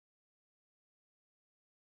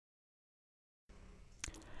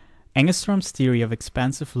Engeström's theory of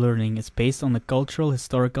expansive learning is based on the cultural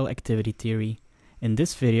historical activity theory. In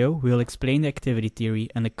this video, we will explain the activity theory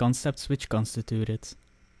and the concepts which constitute it.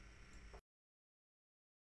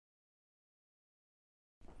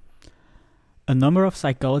 A number of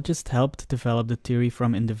psychologists helped develop the theory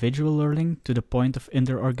from individual learning to the point of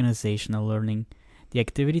inter-organizational learning. The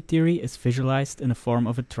activity theory is visualized in the form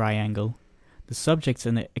of a triangle. The subjects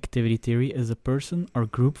in the activity theory is a person or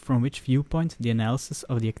group from which viewpoint the analysis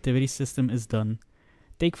of the activity system is done.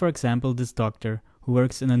 Take for example this doctor, who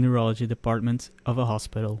works in the neurology department of a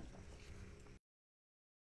hospital.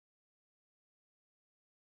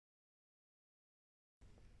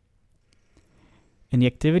 In the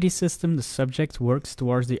activity system, the subject works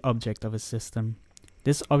towards the object of a system.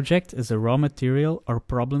 This object is a raw material or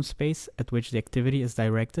problem space at which the activity is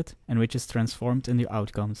directed and which is transformed into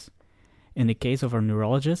outcomes. In the case of our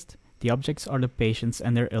neurologist, the objects are the patients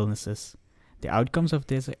and their illnesses. The outcomes of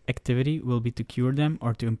this activity will be to cure them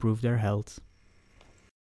or to improve their health.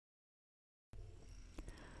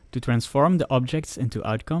 To transform the objects into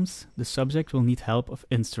outcomes, the subject will need help of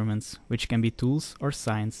instruments, which can be tools or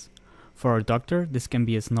signs. For our doctor, this can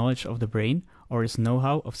be his knowledge of the brain or his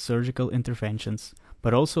know-how of surgical interventions,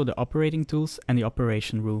 but also the operating tools and the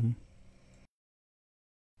operation room.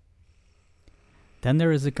 Then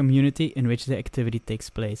there is a community in which the activity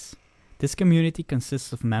takes place. This community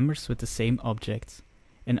consists of members with the same object.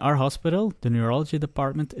 In our hospital, the neurology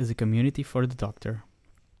department is a community for the doctor.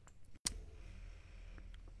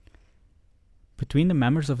 Between the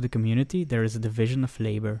members of the community, there is a division of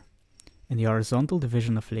labor. In the horizontal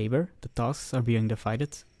division of labor, the tasks are being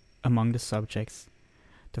divided among the subjects.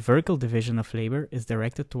 The vertical division of labor is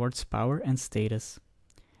directed towards power and status.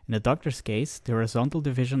 In the doctor's case, the horizontal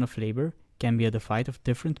division of labor can be a divide of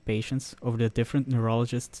different patients over the different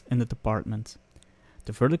neurologists in the department.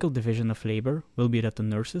 The vertical division of labor will be that the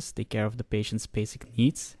nurses take care of the patient's basic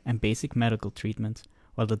needs and basic medical treatment,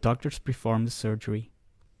 while the doctors perform the surgery.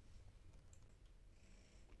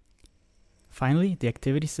 Finally, the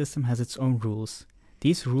activity system has its own rules.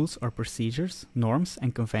 These rules are procedures, norms,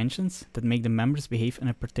 and conventions that make the members behave in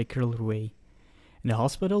a particular way. In the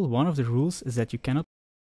hospital, one of the rules is that you cannot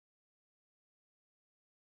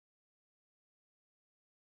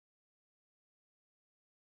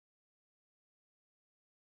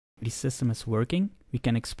the system is working, we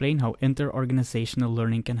can explain how inter-organizational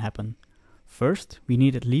learning can happen. First, we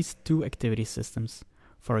need at least two activity systems.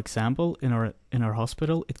 For example, in our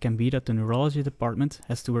hospital, it can be that the neurology department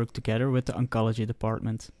has to work together with the oncology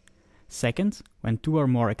department. Second, when two or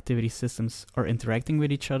more activity systems are interacting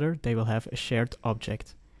with each other, they will have a shared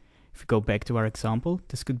object. If we go back to our example,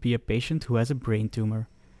 this could be a patient who has a brain tumor.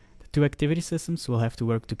 The two activity systems will have to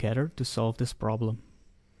work together to solve this problem.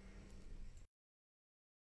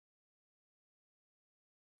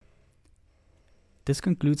 This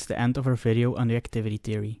concludes the end of our video on the activity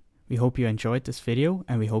theory. We hope you enjoyed this video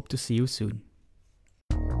and we hope to see you soon.